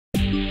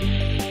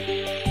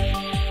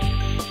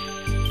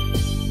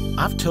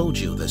I've told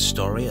you this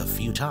story a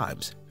few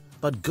times,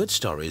 but good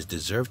stories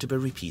deserve to be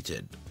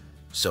repeated.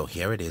 So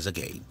here it is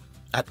again.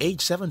 At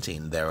age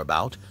 17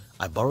 thereabout,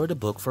 I borrowed a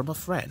book from a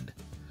friend.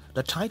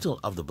 The title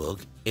of the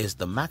book is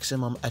The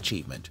Maximum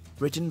Achievement,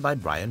 written by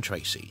Brian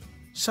Tracy.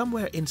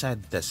 Somewhere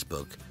inside this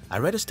book, I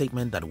read a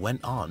statement that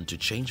went on to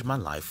change my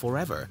life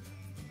forever.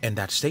 And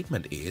that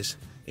statement is,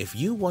 if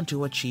you want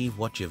to achieve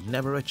what you've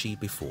never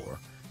achieved before,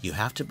 you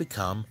have to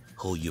become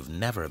who you've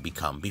never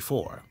become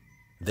before.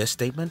 This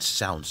statement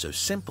sounds so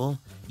simple,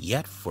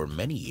 yet for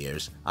many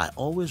years I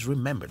always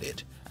remembered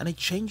it, and it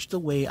changed the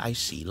way I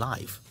see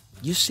life.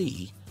 You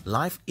see,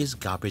 life is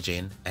garbage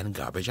in and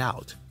garbage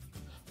out.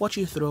 What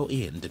you throw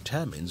in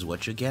determines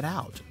what you get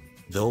out.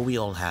 Though we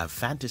all have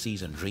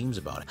fantasies and dreams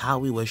about how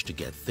we wish to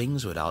get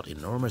things without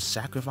enormous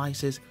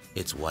sacrifices,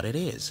 it's what it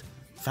is.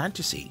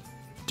 Fantasy.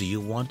 Do you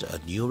want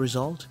a new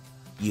result?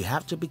 You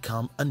have to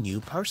become a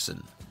new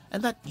person,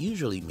 and that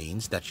usually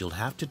means that you'll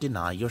have to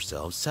deny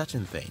yourself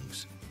certain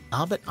things.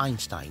 Albert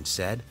Einstein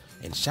said,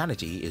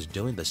 insanity is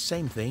doing the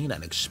same thing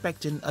and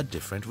expecting a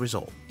different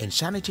result.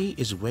 Insanity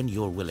is when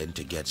you're willing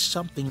to get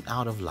something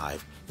out of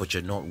life, but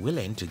you're not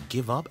willing to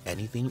give up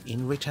anything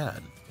in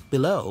return.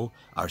 Below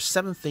are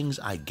 7 things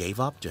I gave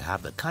up to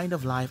have the kind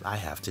of life I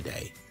have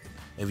today.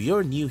 If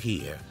you're new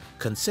here,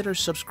 consider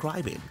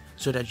subscribing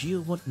so that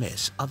you won't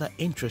miss other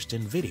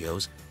interesting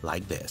videos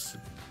like this.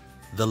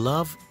 The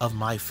love of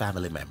my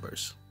family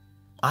members.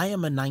 I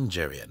am a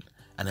Nigerian,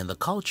 and in the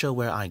culture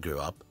where I grew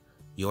up,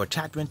 your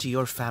attachment to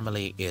your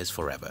family is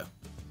forever.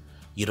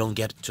 You don't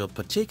get to a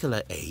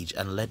particular age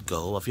and let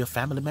go of your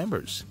family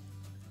members.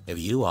 If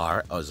you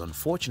are as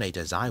unfortunate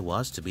as I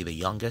was to be the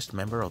youngest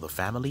member of the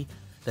family,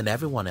 then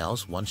everyone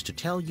else wants to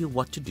tell you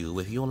what to do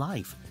with your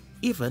life,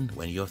 even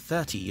when you're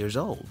 30 years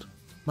old.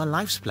 My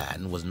life's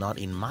plan was not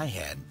in my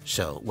head,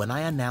 so when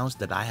I announced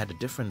that I had a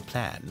different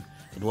plan,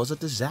 it was a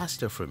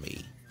disaster for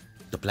me.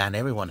 The plan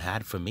everyone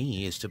had for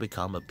me is to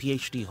become a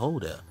PhD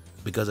holder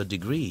because a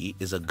degree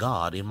is a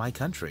god in my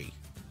country.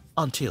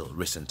 Until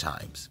recent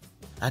times.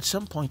 At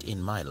some point in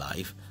my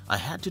life, I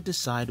had to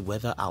decide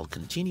whether I'll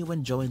continue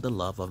enjoying the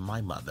love of my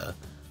mother,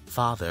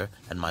 father,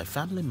 and my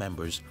family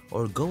members,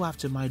 or go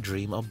after my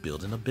dream of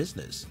building a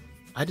business.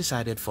 I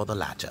decided for the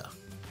latter.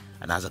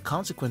 And as a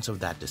consequence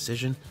of that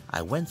decision,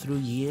 I went through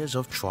years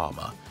of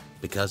trauma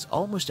because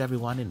almost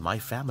everyone in my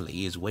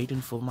family is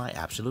waiting for my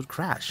absolute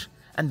crash,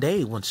 and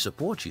they won't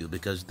support you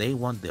because they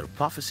want their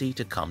prophecy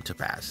to come to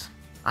pass.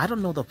 I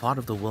don't know the part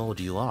of the world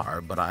you are,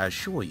 but I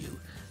assure you,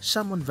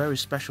 someone very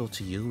special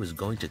to you is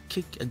going to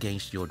kick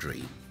against your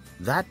dream.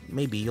 That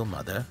may be your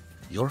mother,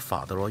 your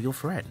father, or your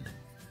friend.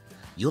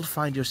 You'll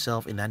find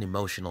yourself in an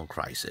emotional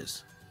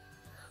crisis.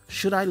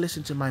 Should I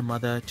listen to my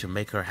mother to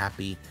make her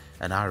happy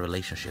and our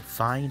relationship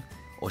fine,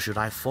 or should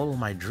I follow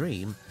my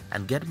dream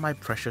and get my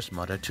precious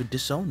mother to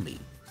disown me?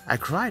 I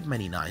cried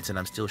many nights and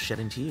I'm still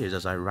shedding tears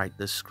as I write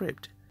this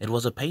script. It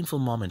was a painful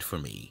moment for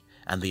me,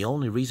 and the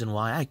only reason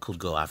why I could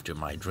go after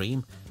my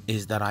dream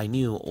is that I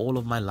knew all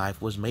of my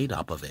life was made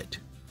up of it.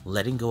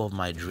 Letting go of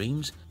my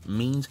dreams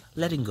means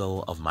letting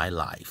go of my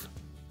life.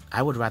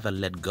 I would rather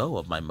let go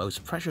of my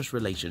most precious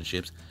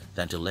relationships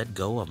than to let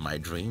go of my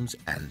dreams,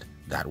 and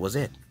that was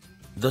it.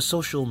 The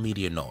social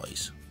media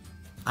noise.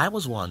 I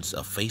was once a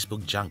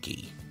Facebook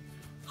junkie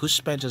who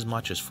spent as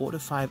much as 4 to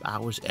 5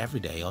 hours every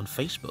day on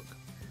Facebook.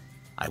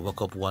 I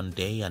woke up one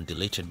day and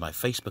deleted my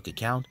Facebook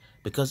account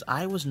because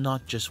I was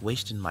not just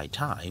wasting my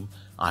time,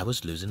 I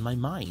was losing my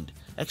mind,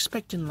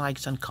 expecting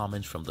likes and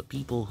comments from the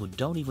people who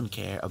don't even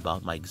care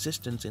about my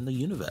existence in the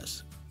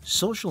universe.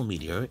 Social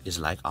media is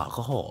like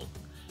alcohol.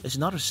 It's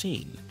not a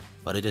sin,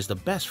 but it is the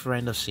best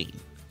friend of sin.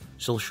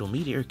 Social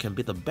media can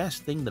be the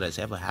best thing that has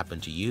ever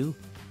happened to you,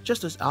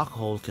 just as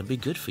alcohol can be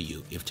good for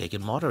you if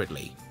taken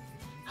moderately.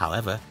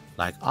 However,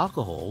 like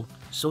alcohol,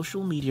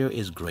 social media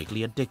is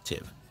greatly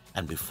addictive,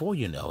 and before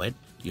you know it,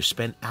 you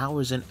spend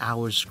hours and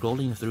hours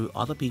scrolling through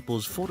other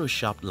people's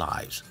photoshopped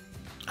lives.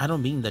 I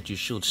don't mean that you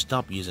should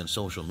stop using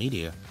social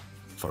media.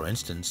 For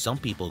instance, some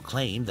people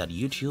claim that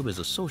YouTube is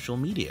a social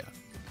media.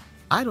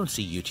 I don't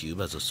see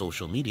YouTube as a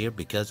social media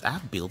because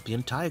I've built the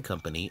entire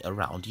company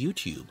around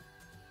YouTube.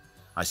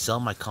 I sell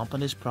my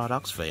company's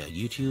products via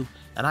YouTube,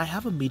 and I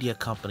have a media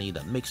company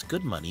that makes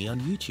good money on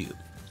YouTube.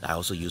 I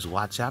also use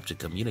WhatsApp to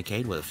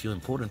communicate with a few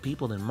important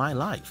people in my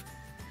life.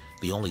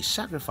 The only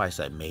sacrifice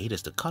I made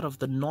is to cut off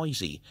the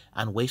noisy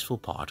and wasteful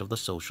part of the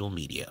social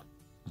media.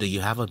 Do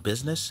you have a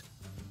business?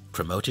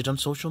 Promote it on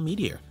social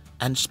media,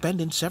 and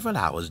spending several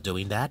hours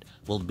doing that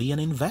will be an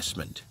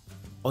investment.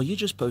 Or you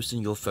just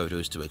posting your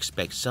photos to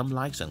expect some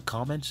likes and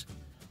comments?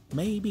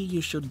 Maybe you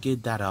should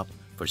give that up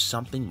for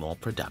something more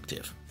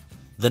productive.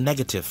 The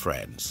negative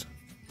friends.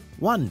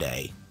 One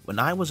day, when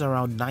I was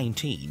around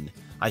 19,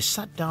 I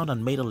sat down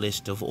and made a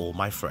list of all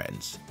my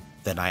friends.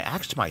 Then I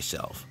asked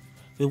myself,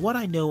 with what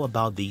I know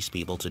about these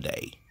people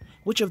today,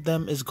 which of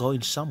them is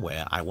going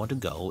somewhere I want to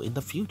go in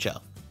the future?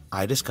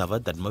 I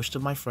discovered that most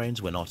of my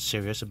friends were not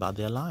serious about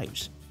their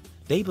lives.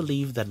 They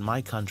believed that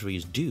my country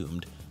is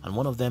doomed, and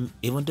one of them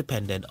even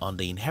depended on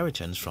the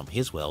inheritance from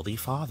his wealthy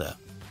father.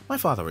 My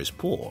father is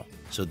poor,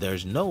 so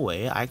there's no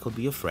way I could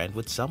be a friend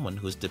with someone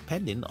who's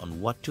dependent on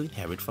what to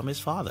inherit from his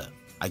father.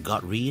 I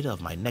got rid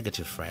of my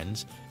negative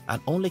friends and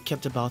only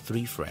kept about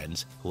 3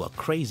 friends who are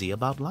crazy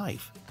about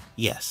life.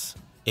 Yes,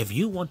 if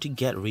you want to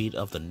get rid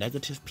of the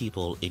negative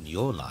people in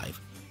your life,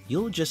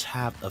 you'll just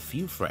have a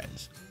few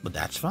friends, but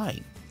that's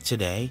fine.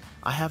 Today,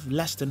 I have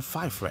less than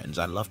 5 friends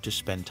I love to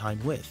spend time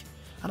with,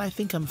 and I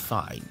think I'm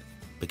fine,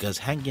 because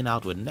hanging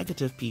out with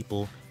negative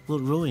people will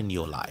ruin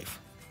your life.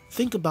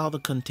 Think about the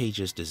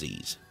contagious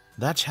disease.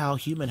 That's how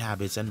human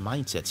habits and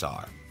mindsets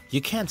are. You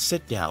can't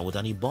sit down with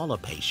an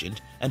Ebola patient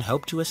and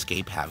hope to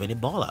escape having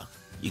Ebola.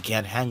 You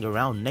can't hang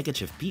around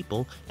negative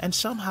people and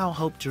somehow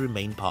hope to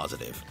remain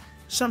positive.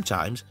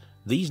 Sometimes,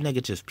 these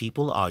negative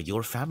people are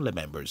your family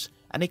members,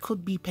 and it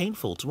could be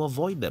painful to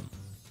avoid them.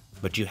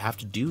 But you have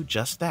to do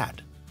just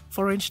that.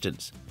 For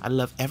instance, I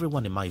love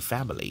everyone in my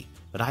family,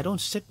 but I don't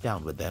sit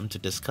down with them to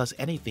discuss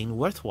anything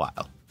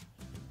worthwhile.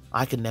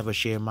 I can never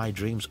share my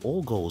dreams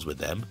or goals with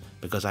them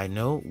because I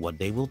know what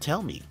they will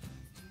tell me.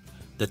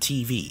 The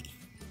TV.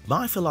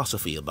 My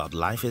philosophy about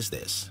life is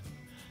this.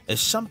 If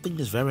something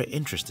is very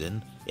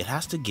interesting, it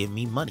has to give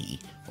me money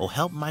or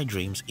help my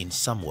dreams in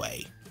some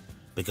way.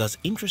 Because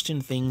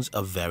interesting things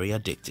are very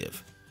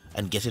addictive,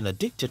 and getting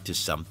addicted to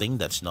something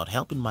that's not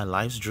helping my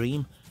life's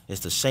dream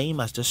is the same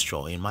as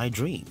destroying my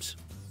dreams.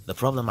 The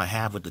problem I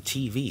have with the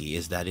TV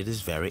is that it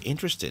is very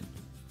interesting.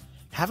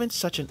 Having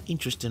such an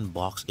interesting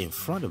box in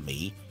front of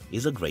me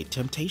is a great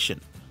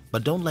temptation,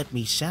 but don't let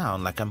me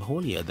sound like I'm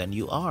holier than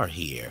you are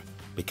here,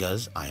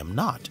 because I am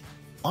not.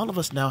 All of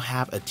us now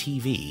have a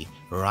TV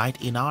right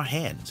in our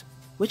hands,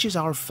 which is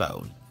our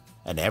phone,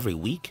 and every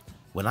week,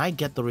 when I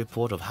get the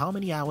report of how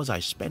many hours I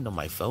spent on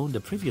my phone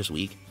the previous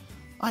week,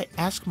 I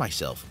ask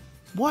myself,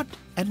 what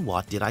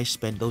did I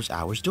spend those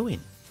hours doing?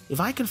 If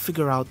I can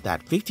figure out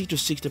that 50 to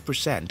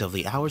 60% of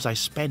the hours I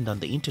spend on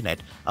the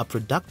internet are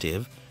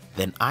productive,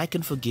 then I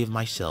can forgive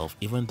myself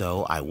even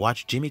though I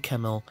watch Jimmy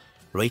Kimmel,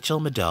 Rachel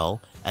Maddow,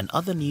 and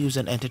other news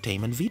and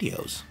entertainment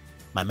videos.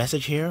 My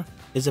message here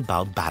is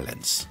about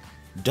balance.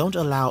 Don't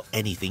allow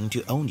anything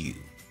to own you.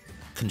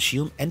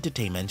 Consume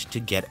entertainment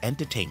to get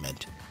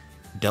entertainment.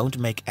 Don't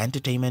make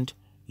entertainment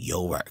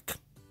your work.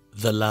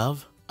 The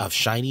love of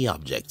shiny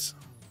objects.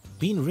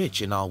 Being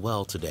rich in our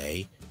world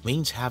today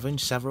means having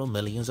several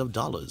millions of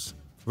dollars,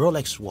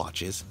 Rolex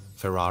watches,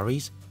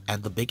 Ferraris,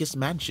 and the biggest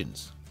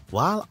mansions.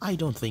 While I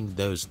don't think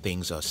those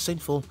things are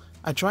sinful,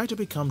 I try to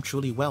become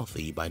truly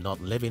wealthy by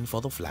not living for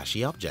the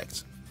flashy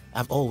objects.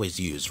 I've always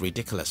used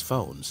ridiculous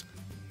phones.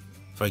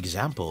 For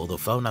example, the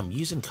phone I'm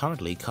using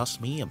currently costs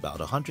me about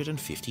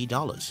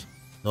 $150.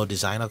 No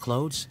designer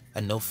clothes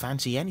and no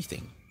fancy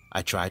anything.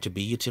 I try to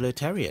be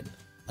utilitarian,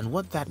 and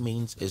what that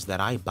means is that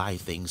I buy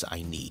things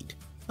I need,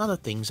 not the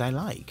things I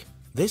like.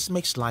 This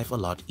makes life a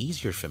lot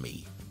easier for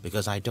me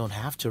because I don't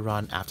have to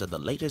run after the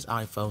latest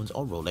iPhones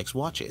or Rolex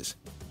watches,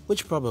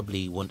 which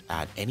probably won't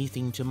add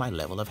anything to my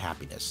level of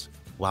happiness.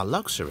 While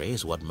luxury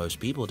is what most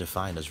people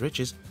define as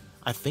riches,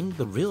 I think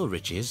the real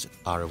riches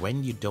are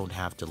when you don't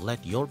have to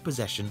let your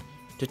possession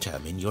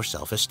determine your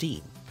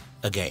self-esteem.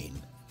 Again,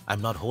 I'm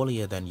not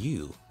holier than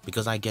you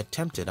because I get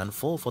tempted and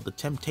fall for the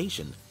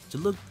temptation to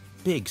look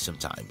big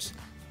sometimes,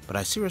 but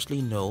I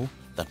seriously know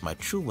that my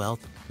true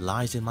wealth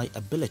lies in my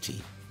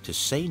ability to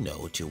say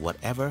no to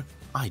whatever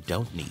I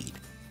don't need.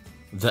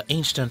 The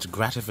instant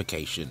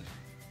gratification.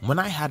 When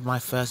I had my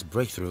first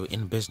breakthrough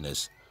in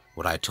business,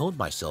 what I told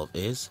myself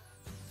is,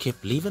 keep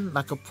living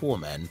like a poor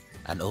man,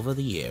 and over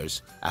the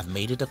years, I've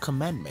made it a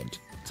commandment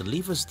to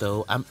live as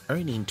though I'm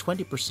earning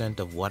 20%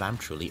 of what I'm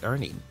truly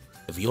earning.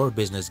 If your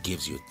business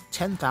gives you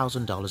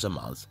 $10,000 a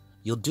month,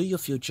 you'll do your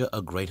future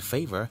a great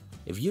favor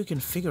if you can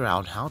figure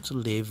out how to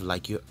live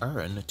like you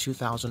earn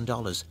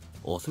 $2,000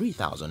 or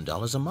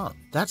 $3,000 a month.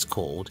 That's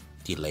called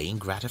delaying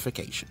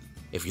gratification.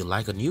 If you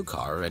like a new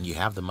car and you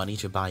have the money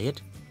to buy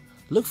it,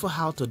 look for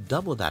how to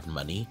double that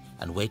money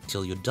and wait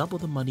till you double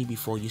the money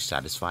before you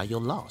satisfy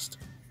your loss.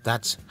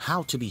 That's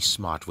how to be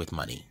smart with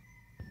money.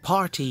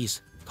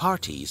 Parties,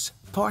 parties,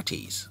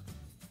 parties.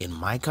 In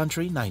my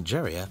country,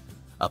 Nigeria,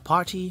 a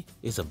party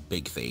is a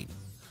big thing.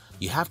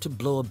 You have to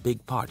blow a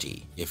big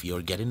party if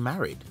you're getting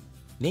married,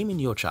 naming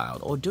your child,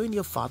 or doing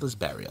your father's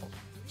burial.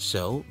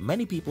 So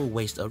many people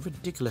waste a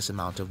ridiculous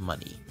amount of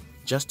money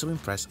just to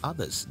impress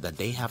others that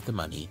they have the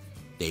money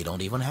they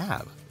don't even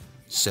have.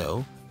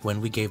 So when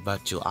we gave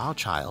birth to our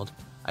child,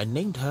 I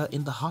named her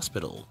in the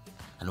hospital,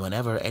 and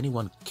whenever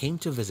anyone came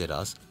to visit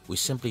us, we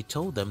simply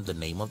told them the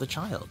name of the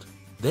child.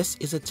 This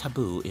is a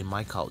taboo in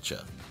my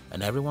culture,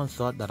 and everyone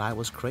thought that I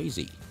was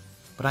crazy.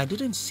 But I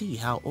didn't see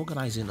how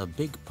organizing a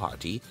big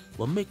party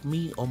will make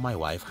me or my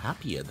wife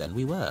happier than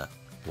we were.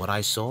 What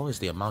I saw is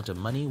the amount of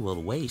money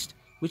we'll waste,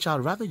 which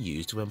I'd rather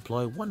use to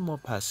employ one more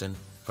person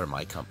for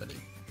my company.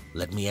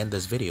 Let me end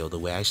this video the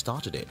way I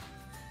started it.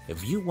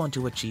 If you want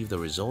to achieve the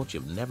result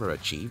you've never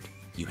achieved,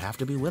 you have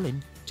to be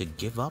willing to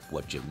give up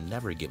what you've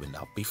never given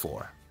up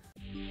before.